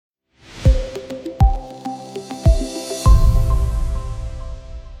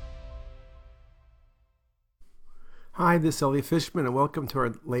Hi, this is Elliot Fishman, and welcome to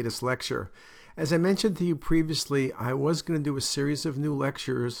our latest lecture. As I mentioned to you previously, I was going to do a series of new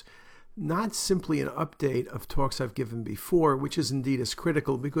lectures, not simply an update of talks I've given before, which is indeed as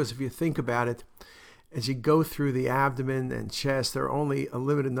critical, because if you think about it, as you go through the abdomen and chest, there are only a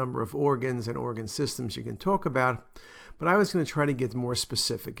limited number of organs and organ systems you can talk about, but I was going to try to get more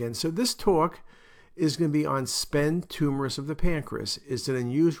specific. And so this talk is going to be on SPEN tumors of the pancreas. It's an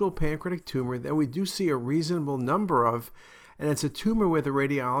unusual pancreatic tumor that we do see a reasonable number of, and it's a tumor where the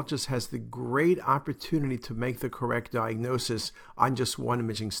radiologist has the great opportunity to make the correct diagnosis on just one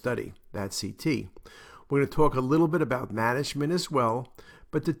imaging study, that CT. We're going to talk a little bit about management as well,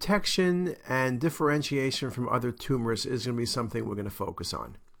 but detection and differentiation from other tumors is going to be something we're going to focus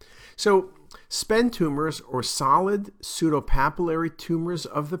on. So, SPEN tumors, or solid pseudopapillary tumors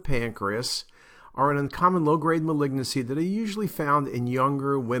of the pancreas, are an uncommon low-grade malignancy that are usually found in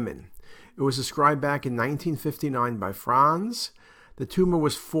younger women. It was described back in 1959 by Franz. The tumor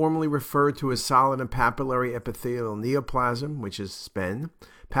was formerly referred to as solid and papillary epithelial neoplasm, which is SPEN.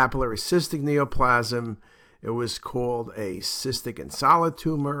 Papillary cystic neoplasm, it was called a cystic and solid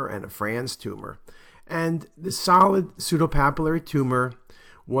tumor and a Franz tumor. And the solid pseudopapillary tumor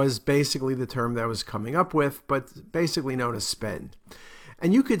was basically the term that I was coming up with, but basically known as SPEN.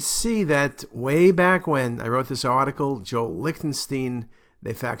 And you could see that way back when I wrote this article, Joel Lichtenstein,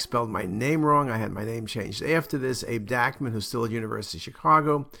 they in fact spelled my name wrong. I had my name changed after this. Abe Dachman, who's still at University of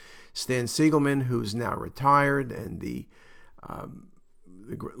Chicago. Stan Siegelman, who's now retired. And the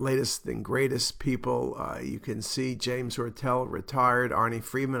latest and greatest people, you can see James Ortel, retired. Arnie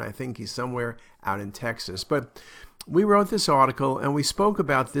Freeman, I think he's somewhere out in Texas. But we wrote this article and we spoke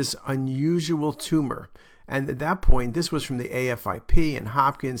about this unusual tumor. And at that point, this was from the AFIP and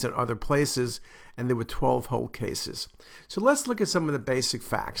Hopkins and other places, and there were 12 whole cases. So let's look at some of the basic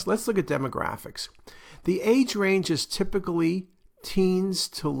facts. Let's look at demographics. The age range is typically teens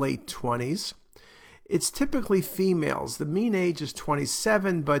to late 20s. It's typically females. The mean age is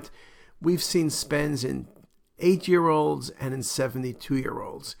 27, but we've seen SPENs in 8-year-olds and in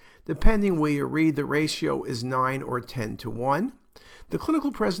 72-year-olds. Depending where you read, the ratio is 9 or 10 to 1. The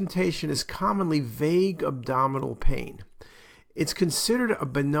clinical presentation is commonly vague abdominal pain. It's considered a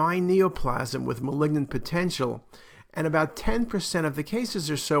benign neoplasm with malignant potential, and about 10% of the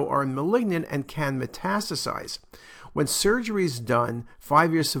cases or so are malignant and can metastasize. When surgery is done,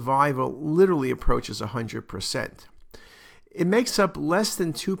 5-year survival literally approaches 100%. It makes up less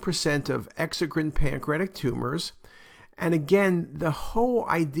than 2% of exocrine pancreatic tumors. And again, the whole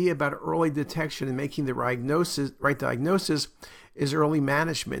idea about early detection and making the right diagnosis is early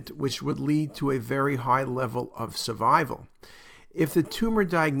management, which would lead to a very high level of survival. If the tumor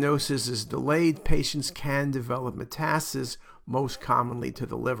diagnosis is delayed, patients can develop metastasis, most commonly to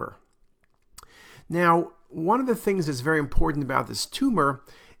the liver. Now, one of the things that's very important about this tumor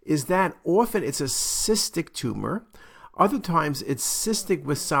is that often it's a cystic tumor. Other times it's cystic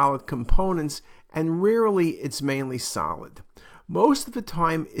with solid components, and rarely it's mainly solid. Most of the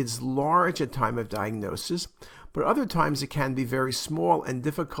time it's large at time of diagnosis, but other times it can be very small and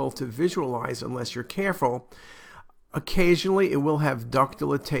difficult to visualize unless you're careful. Occasionally it will have duct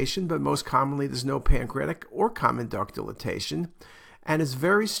dilatation, but most commonly there's no pancreatic or common duct dilatation, and it's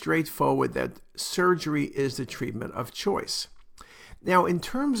very straightforward that surgery is the treatment of choice. Now, in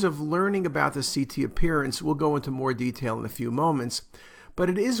terms of learning about the CT appearance, we'll go into more detail in a few moments, but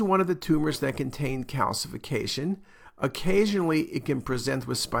it is one of the tumors that contain calcification. Occasionally, it can present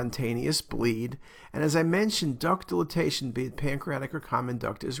with spontaneous bleed, and as I mentioned, duct dilatation, be it pancreatic or common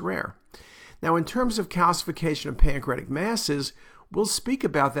duct, is rare. Now, in terms of calcification of pancreatic masses, we'll speak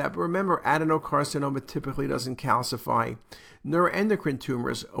about that, but remember, adenocarcinoma typically doesn't calcify. Neuroendocrine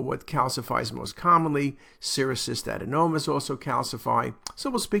tumors are what calcifies most commonly. Serous cystadenomas also calcify, so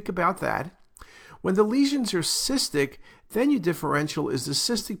we'll speak about that. When the lesions are cystic, then your differential is the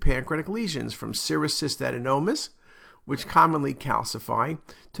cystic pancreatic lesions from serous cystadenomas, which commonly calcify,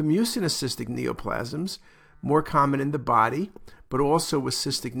 to mucinous cystic neoplasms, more common in the body, but also with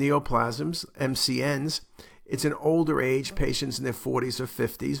cystic neoplasms, MCNs. It's an older age, patients in their 40s or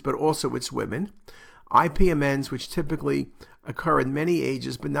 50s, but also it's women. IPMNs, which typically occur in many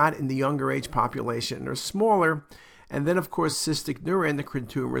ages, but not in the younger age population, and are smaller. And then, of course, cystic neuroendocrine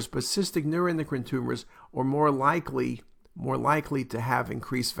tumors, but cystic neuroendocrine tumors are more likely to have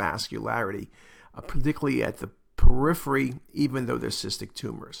increased vascularity, particularly at the periphery, even though they're cystic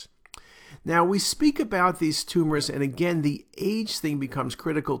tumors. Now, we speak about these tumors, and again, the age thing becomes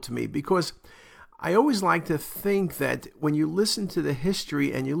critical to me because I always like to think that when you listen to the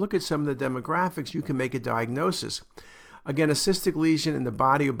history and you look at some of the demographics, you can make a diagnosis. Again, a cystic lesion in the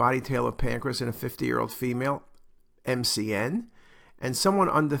body or body tail of pancreas in a 50-year-old female, MCN, and someone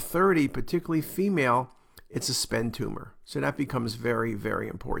under 30, particularly female, it's a SPEN tumor. So that becomes very, very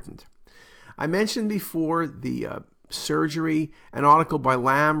important. I mentioned before the surgery. An article by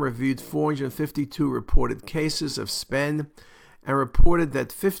Lamb reviewed 452 reported cases of SPEN and reported that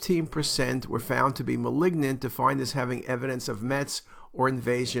 15% were found to be malignant, defined as having evidence of mets or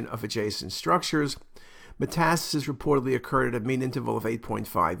invasion of adjacent structures. Metastasis reportedly occurred at a mean interval of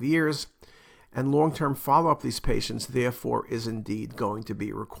 8.5 years, and long-term follow-up of these patients, therefore, is indeed going to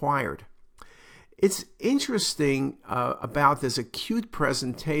be required. It's interesting about this acute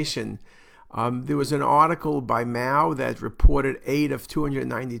presentation. There was an article by Mao that reported 8 of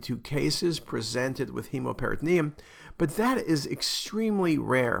 292 cases presented with hemoperitoneum, but that is extremely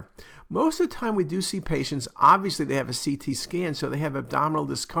rare. Most of the time we do see patients, obviously they have a CT scan, so they have abdominal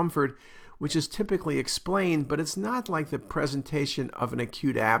discomfort, which is typically explained, but it's not like the presentation of an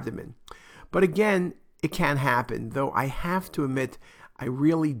acute abdomen. But again, it can happen, though I have to admit, I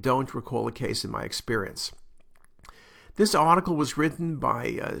really don't recall a case in my experience. This article was written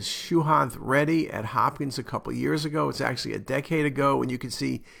by Shuhanth Reddy at Hopkins a couple years ago. It's actually a decade ago, and you can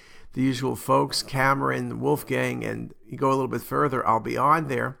see the usual folks, Cameron, Wolfgang, and you go a little bit further, I'll be on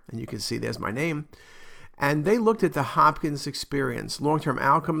there, and you can see there's my name. And they looked at the Hopkins experience. Long-term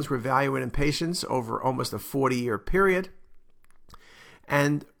outcomes were evaluated in patients over almost a 40-year period.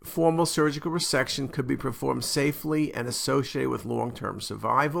 And formal surgical resection could be performed safely and associated with long-term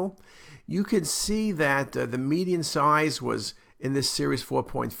survival. You can see that the median size was in this series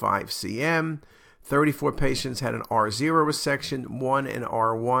 4.5 cm. 34 patients had an R0 resection, 1 in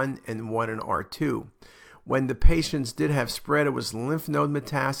R1, and 1 in R2. When the patients did have spread, it was lymph node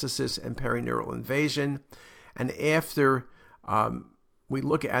metastasis and perineural invasion. And after we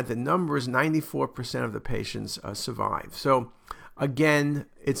look at the numbers, 94% of the patients survive. So again,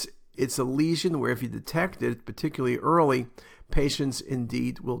 it's a lesion where if you detect it, particularly early, patients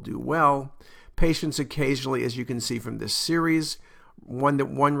indeed will do well. Patients occasionally, as you can see from this series, one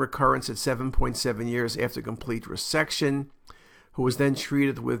recurrence at 7.7 years after complete resection, who was then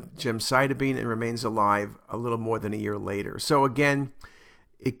treated with gemcitabine and remains alive a little more than a year later. So again,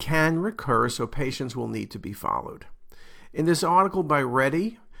 it can recur, so patients will need to be followed. In this article by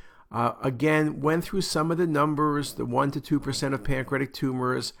Reddy, again, went through some of the numbers, the 1 to 2% of pancreatic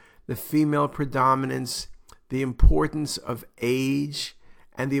tumors, the female predominance, the importance of age,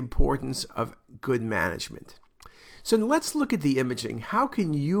 and the importance of good management. So let's look at the imaging. How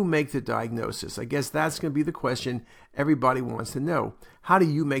can you make the diagnosis? I guess that's going to be the question everybody wants to know. How do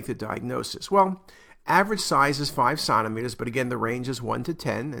you make the diagnosis? Well, average size is 5 centimeters, but again, the range is 1 to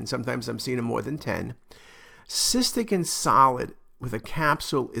 10, and sometimes I'm seeing more than 10. Cystic and solid with a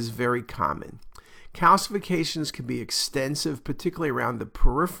capsule is very common. Calcifications can be extensive, particularly around the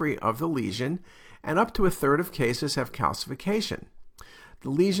periphery of the lesion, and up to a third of cases have calcification. The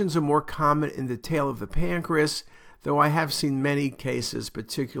lesions are more common in the tail of the pancreas, though I have seen many cases,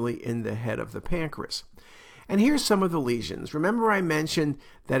 particularly in the head of the pancreas. And here's some of the lesions. Remember I mentioned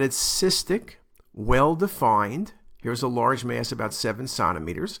that it's cystic, well-defined. Here's a large mass, about 7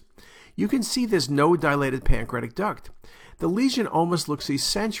 centimeters. You can see there's no dilated pancreatic duct. The lesion almost looks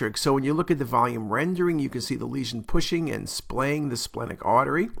eccentric, so when you look at the volume rendering, you can see the lesion pushing and splaying the splenic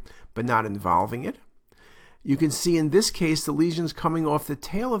artery, but not involving it. You can see in this case the lesions coming off the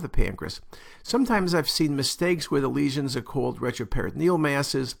tail of the pancreas. Sometimes I've seen mistakes where the lesions are called retroperitoneal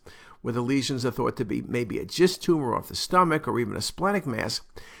masses, where the lesions are thought to be maybe a gist tumor off the stomach or even a splenic mass,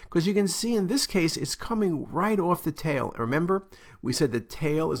 because you can see in this case it's coming right off the tail. Remember, we said the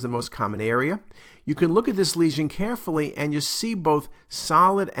tail is the most common area. You can look at this lesion carefully and you see both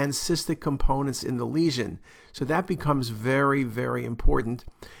solid and cystic components in the lesion. So that becomes very, very important.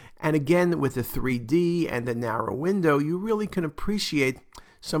 And again, with the 3D and the narrow window, you really can appreciate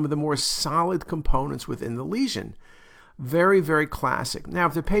some of the more solid components within the lesion. Very, very classic. Now,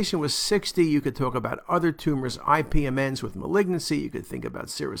 if the patient was 60, you could talk about other tumors, IPMNs with malignancy. You could think about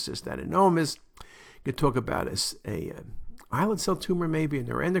serous adenomas. You could talk about a islet cell tumor, maybe a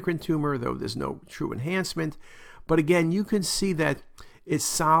neuroendocrine tumor, though there's no true enhancement. But again, you can see that it's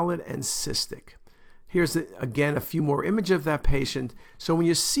solid and cystic. Here's, again, a few more images of that patient. So when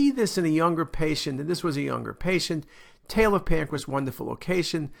you see this in a younger patient, and this was a younger patient, tail of pancreas, wonderful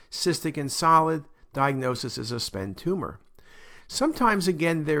location, cystic and solid, diagnosis is a SPEN tumor. Sometimes,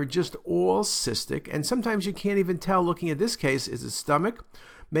 again, they're just all cystic, and sometimes you can't even tell, looking at this case, is it stomach?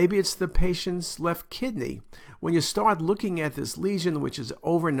 Maybe it's the patient's left kidney. When you start looking at this lesion, which is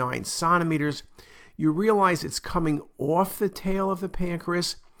over 9 centimeters, you realize it's coming off the tail of the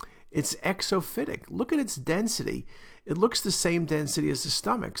pancreas. It's exophytic. Look at its density. It looks the same density as the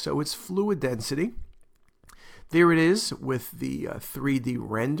stomach, so it's fluid density. There it is with the 3D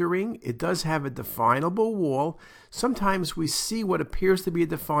rendering. It does have a definable wall. Sometimes we see what appears to be a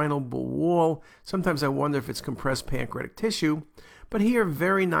definable wall. Sometimes I wonder if it's compressed pancreatic tissue. But here,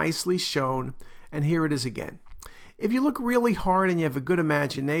 very nicely shown. And here it is again. If you look really hard and you have a good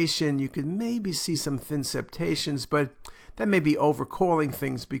imagination, you can maybe see some thin septations, but that may be overcalling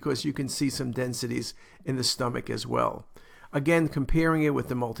things because you can see some densities in the stomach as well. Again, comparing it with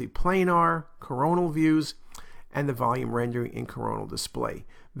the multiplanar, coronal views, and the volume rendering in coronal display.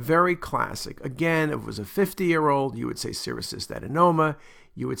 Very classic. Again, if it was a 50-year-old, you would say serous adenoma,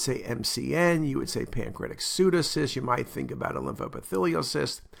 you would say MCN, you would say pancreatic pseudocyst, you might think about a lymphoepithelial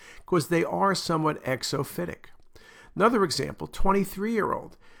cyst, because they are somewhat exophytic. Another example,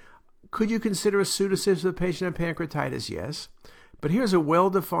 23-year-old. Could you consider a pseudocyst with a patient had pancreatitis? Yes. But here's a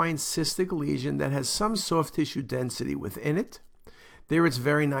well-defined cystic lesion that has some soft tissue density within it. There it's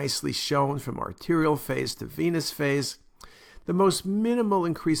very nicely shown from arterial phase to venous phase. The most minimal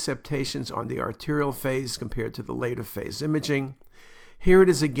increased septations on the arterial phase compared to the later phase imaging. Here it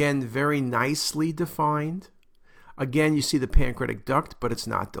is again very nicely defined. Again, you see the pancreatic duct, but it's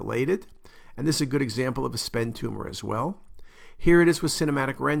not dilated. And this is a good example of a SPEN tumor as well. Here it is with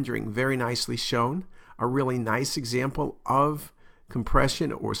cinematic rendering, very nicely shown. A really nice example of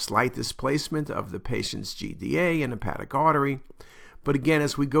compression or slight displacement of the patient's GDA and hepatic artery. But again,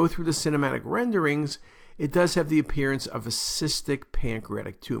 as we go through the cinematic renderings, it does have the appearance of a cystic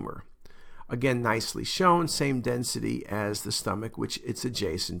pancreatic tumor. Again, nicely shown, same density as the stomach, which it's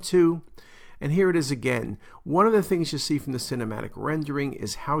adjacent to. And here it is again. One of the things you see from the cinematic rendering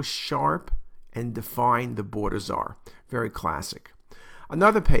is how sharp and defined the borders are. Very classic.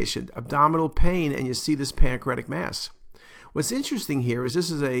 Another patient, abdominal pain, and you see this pancreatic mass. What's interesting here is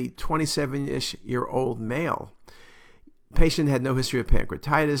this is a 27-ish-year-old male. Patient had no history of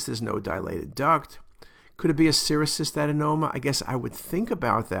pancreatitis. There's no dilated duct. Could it be a serous adenoma? I guess I would think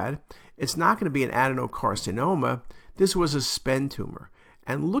about that. It's not going to be an adenocarcinoma. This was a SPEN tumor.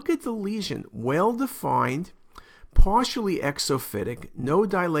 And look at the lesion. Well-defined, partially exophytic, no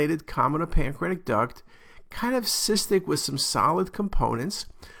dilated common or pancreatic duct, kind of cystic with some solid components.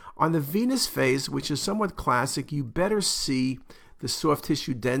 On the venous phase, which is somewhat classic, you better see the soft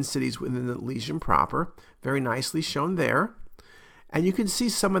tissue densities within the lesion proper, very nicely shown there. And you can see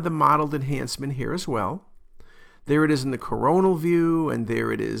some of the modeled enhancement here as well. There it is in the coronal view, and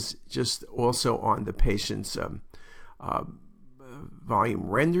there it is just also on the patient's volume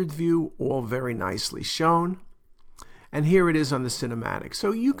rendered view, all very nicely shown. And here it is on the cinematic.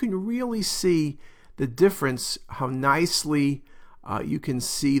 So you can really see the difference, how nicely you can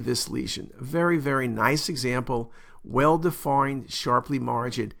see this lesion. A very, very nice example. Well-defined, sharply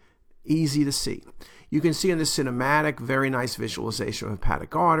margined, easy to see. You can see in the cinematic, very nice visualization of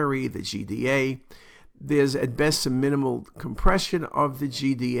hepatic artery, the GDA. There's at best some minimal compression of the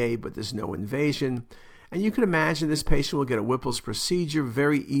GDA, but there's no invasion. And you can imagine this patient will get a Whipple's procedure,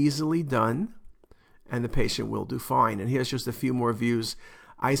 very easily done, and the patient will do fine. And here's just a few more views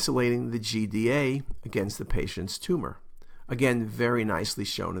isolating the GDA against the patient's tumor. Again, very nicely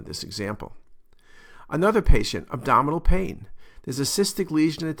shown in this example. Another patient, abdominal pain. There's a cystic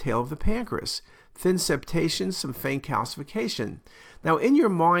lesion in the tail of the pancreas. Thin septation, some faint calcification. Now, in your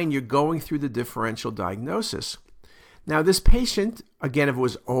mind, you're going through the differential diagnosis. Now, this patient, again, if it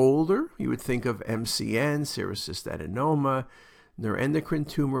was older, you would think of MCN, serous adenoma, neuroendocrine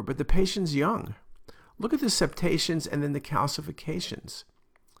tumor, but the patient's young. Look at the septations and then the calcifications.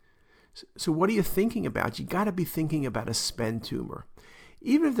 So what are you thinking about? You got to be thinking about a SPEN tumor.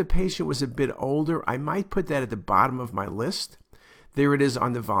 Even if the patient was a bit older, I might put that at the bottom of my list. There it is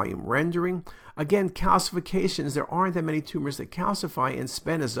on the volume rendering. Again, calcifications, there aren't that many tumors that calcify, and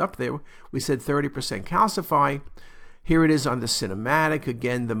SPEN is up there. We said 30% calcify. Here it is on the cinematic.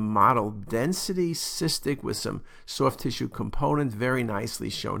 Again, the model density, cystic with some soft tissue component, very nicely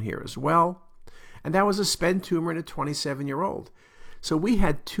shown here as well. And that was a SPEN tumor in a 27-year-old. So we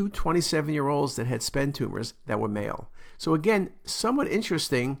had two 27-year-olds that had SPEN tumors that were male. So again, somewhat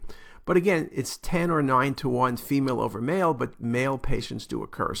interesting, but again, it's 10 or 9 to 1 female over male, but male patients do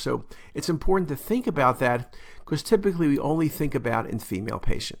occur. So it's important to think about that because typically we only think about in female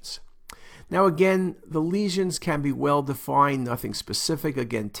patients. Now again, the lesions can be well defined, nothing specific.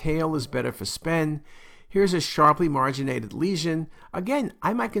 Again, tail is better for SPEN. Here's a sharply marginated lesion. Again,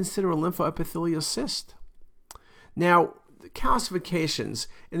 I might consider a lymphoepithelial cyst. Now, the calcifications,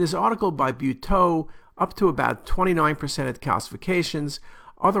 in this article by Buteau, up to about 29% of calcifications.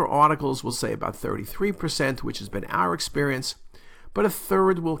 Other articles will say about 33%, which has been our experience, but a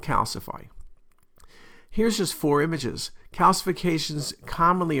third will calcify. Here's just 4 images. Calcifications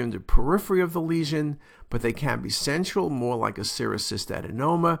commonly are in the periphery of the lesion, but they can be central, more like a serous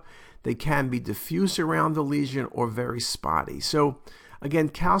adenoma. They can be diffuse around the lesion or very spotty. So again,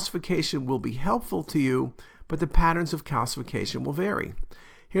 calcification will be helpful to you, but the patterns of calcification will vary.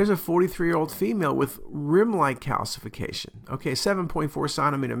 Here's a 43-year-old female with rim-like calcification. Okay, 7.4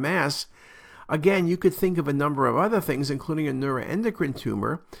 centimeter mass. Again, you could think of a number of other things, including a neuroendocrine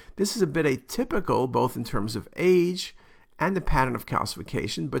tumor. This is a bit atypical, both in terms of age and the pattern of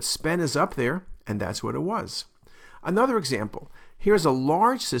calcification, but SPEN is up there, and that's what it was. Another example, here's a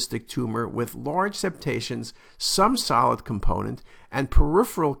large cystic tumor with large septations, some solid component, and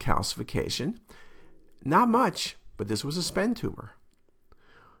peripheral calcification. Not much, but this was a SPEN tumor.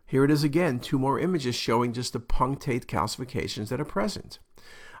 Here it is again, 2 more images showing just the punctate calcifications that are present.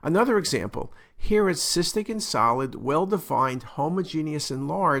 Another example, here it's cystic and solid, well-defined, homogeneous and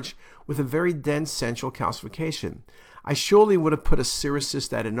large, with a very dense central calcification. I surely would have put a serous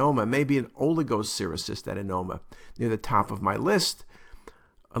adenoma, maybe an oligoserous adenoma, near the top of my list,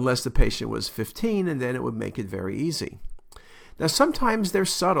 unless the patient was 15, and then it would make it very easy. Now, sometimes they're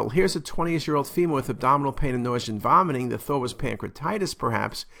subtle. Here's a 20-year-old female with abdominal pain and nausea and vomiting. The thought was pancreatitis,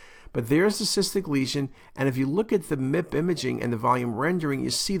 perhaps, but there's the cystic lesion, and if you look at the MIP imaging and the volume rendering, you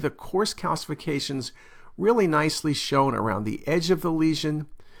see the coarse calcifications really nicely shown around the edge of the lesion.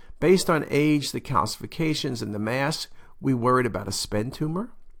 Based on age, the calcifications, and the mass, we worried about a SPEN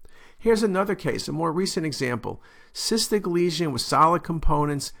tumor. Here's another case, a more recent example. Cystic lesion with solid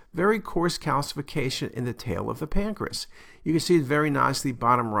components, very coarse calcification in the tail of the pancreas. You can see it very nicely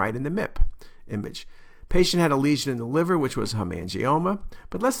bottom right in the MIP image. Patient had a lesion in the liver, which was hemangioma,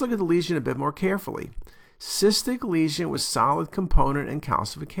 but let's look at the lesion a bit more carefully. Cystic lesion with solid component and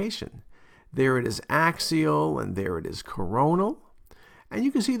calcification. There it is axial, and there it is coronal. And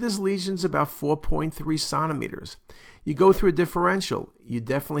you can see this lesion's about 4.3 centimeters. You go through a differential, you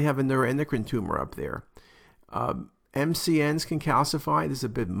definitely have a neuroendocrine tumor up there. MCNs can calcify. This is a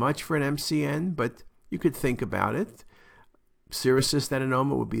bit much for an MCN, but you could think about it. Serous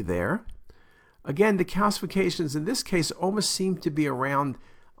adenoma would be there. Again, the calcifications in this case almost seem to be around,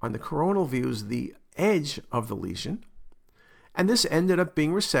 on the coronal views, the edge of the lesion. And this ended up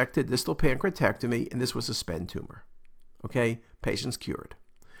being resected, distal pancreatectomy, and this was a SPEN tumor. Okay, patient's cured.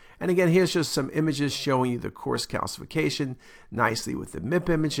 And again, here's just some images showing you the coarse calcification, nicely with the MIP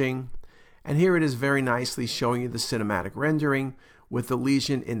imaging. And here it is very nicely showing you the cinematic rendering with the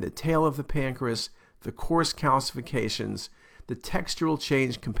lesion in the tail of the pancreas, the coarse calcifications, the textural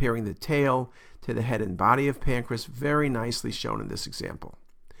change comparing the tail to the head and body of pancreas, very nicely shown in this example.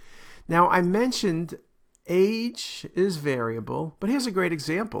 Now, I mentioned age is variable, but here's a great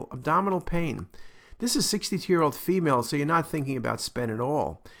example, abdominal pain. This is a 62-year-old female, so you're not thinking about SPEN at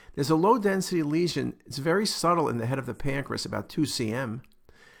all. There's a low-density lesion. It's very subtle in the head of the pancreas, about 2 cm.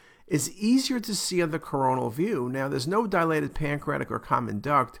 It's easier to see on the coronal view. Now, there's no dilated pancreatic or common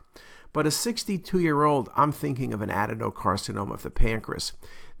duct, but a 62-year-old, I'm thinking of an adenocarcinoma of the pancreas.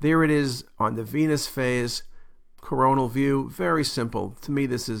 There it is on the venous phase, coronal view, very simple. To me,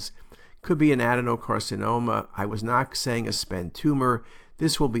 this could be an adenocarcinoma. I was not saying a SPEN tumor.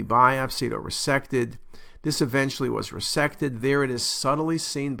 This will be biopsied or resected. This eventually was resected. There it is subtly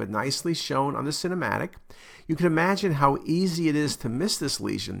seen but nicely shown on the cinematic. You can imagine how easy it is to miss this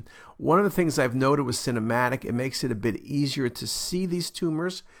lesion. One of the things I've noted with cinematic, it makes it a bit easier to see these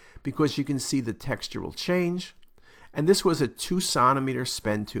tumors because you can see the textural change. And this was a 2 centimeter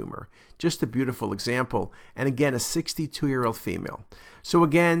SPEN tumor. Just a beautiful example. And again, a 62-year-old female. So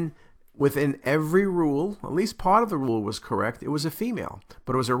again, within every rule, at least part of the rule was correct, it was a female.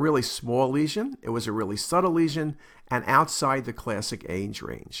 But it was a really small lesion, it was a really subtle lesion, and outside the classic age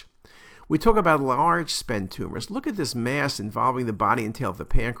range. We talk about large SPEN tumors. Look at this mass involving the body and tail of the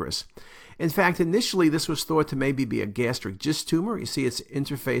pancreas. In fact, initially this was thought to maybe be a gastric gist tumor. You see its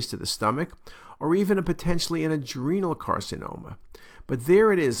interface to the stomach, or even potentially an adrenal carcinoma. But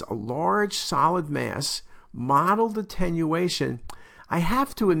there it is, a large solid mass, mottled attenuation. I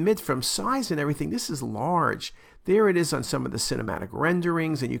have to admit, from size and everything, this is large. There it is on some of the cinematic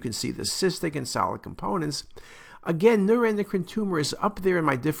renderings, and you can see the cystic and solid components. Again, neuroendocrine tumor is up there in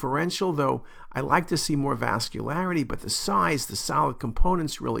my differential, though I like to see more vascularity, but the size, the solid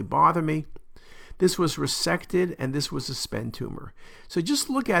components really bother me. This was resected, and this was a SPEN tumor. So just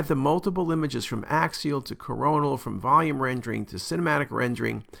look at the multiple images from axial to coronal, from volume rendering to cinematic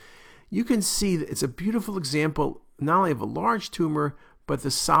rendering. You can see that it's a beautiful example not only of a large tumor, but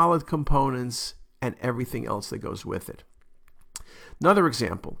the solid components and everything else that goes with it. Another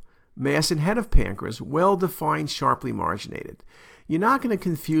example, mass in head of pancreas, well-defined, sharply marginated. You're not going to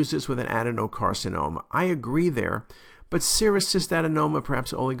confuse this with an adenocarcinoma. I agree there. But serous cystadenoma,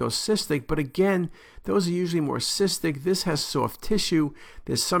 perhaps oligocystic, but again, those are usually more cystic. This has soft tissue.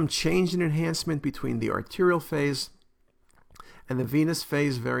 There's some change in enhancement between the arterial phase and the venous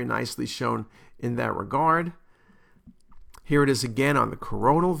phase, very nicely shown in that regard. Here it is again on the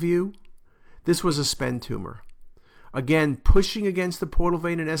coronal view. This was a SPEN tumor. Again, pushing against the portal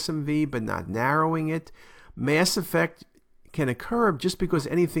vein in SMV, but not narrowing it. Mass effect can occur just because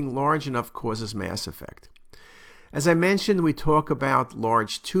anything large enough causes mass effect. As I mentioned, we talk about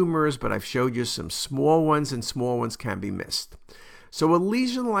large tumors, but I've showed you some small ones, and small ones can be missed. So a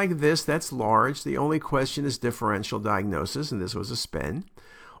lesion like this, that's large. The only question is differential diagnosis, and this was a SPEN.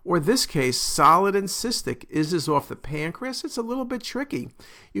 Or this case, solid and cystic. Is this off the pancreas? It's a little bit tricky.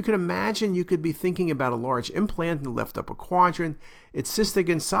 You can imagine you could be thinking about a large implant in the left upper quadrant. It's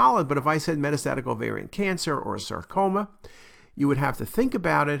cystic and solid, but if I said metastatic ovarian cancer or a sarcoma, you would have to think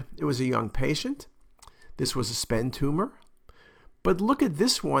about it. It was a young patient. This was a SPEN tumor. But look at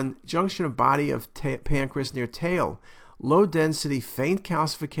this one, junction of body of pancreas near tail. Low density, faint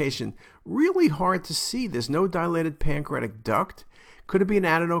calcification, really hard to see. There's no dilated pancreatic duct. Could it be an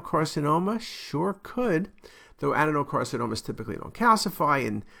adenocarcinoma? Sure could, though adenocarcinomas typically don't calcify,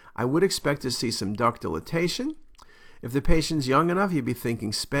 and I would expect to see some duct dilatation. If the patient's young enough, you'd be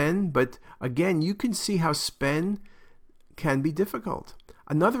thinking SPEN, but again, you can see how SPEN can be difficult.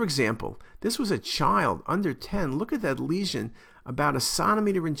 Another example, this was a child under 10. Look at that lesion, about 1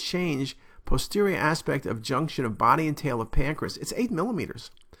 centimeter and change, posterior aspect of junction of body and tail of pancreas. It's 8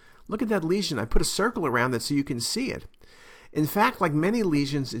 millimeters. Look at that lesion. I put a circle around it so you can see it. In fact, like many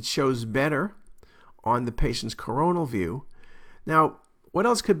lesions, it shows better on the patient's coronal view. Now, what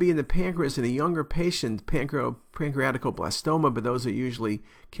else could be in the pancreas in a younger patient? Pancreaticoblastoma, but those are usually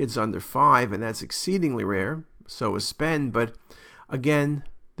kids under 5, and that's exceedingly rare. So is SPEN, but again,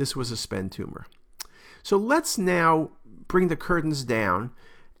 this was a SPEN tumor. So let's now bring the curtains down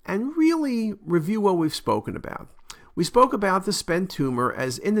and really review what we've spoken about. We spoke about the SPEN tumor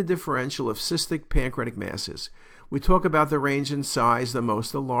as in the differential of cystic pancreatic masses. We talk about the range in size, the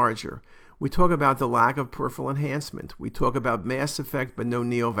most, the larger. We talk about the lack of peripheral enhancement. We talk about mass effect but no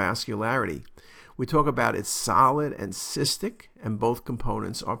neovascularity. We talk about it's solid and cystic, and both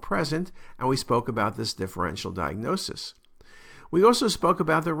components are present, and we spoke about this differential diagnosis. We also spoke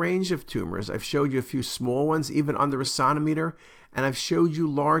about the range of tumors. I've showed you a few small ones, even under 1 centimeter, and I've showed you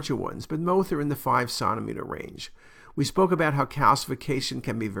larger ones, but both are in the 5 centimeter range. We spoke about how calcification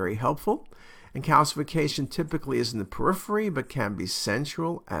can be very helpful, and calcification typically is in the periphery, but can be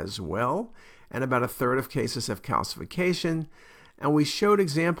central as well, and about 1/3 of cases have calcification. And we showed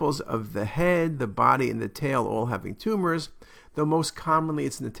examples of the head, the body, and the tail all having tumors, though most commonly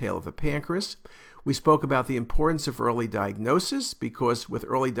it's in the tail of the pancreas. We spoke about the importance of early diagnosis, because with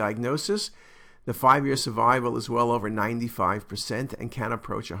early diagnosis, the 5-year survival is well over 95% and can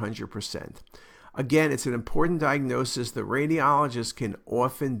approach 100%. Again, it's an important diagnosis. The radiologist can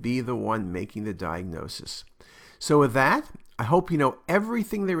often be the one making the diagnosis. So with that, I hope you know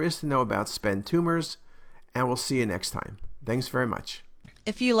everything there is to know about SPEN tumors, and we'll see you next time. Thanks very much.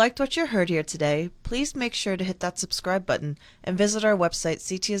 If you liked what you heard here today, please make sure to hit that subscribe button and visit our website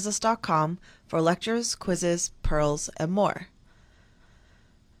ctassist.com for lectures, quizzes, pearls, and more.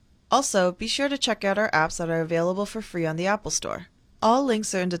 Also, be sure to check out our apps that are available for free on the Apple Store. All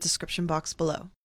links are in the description box below.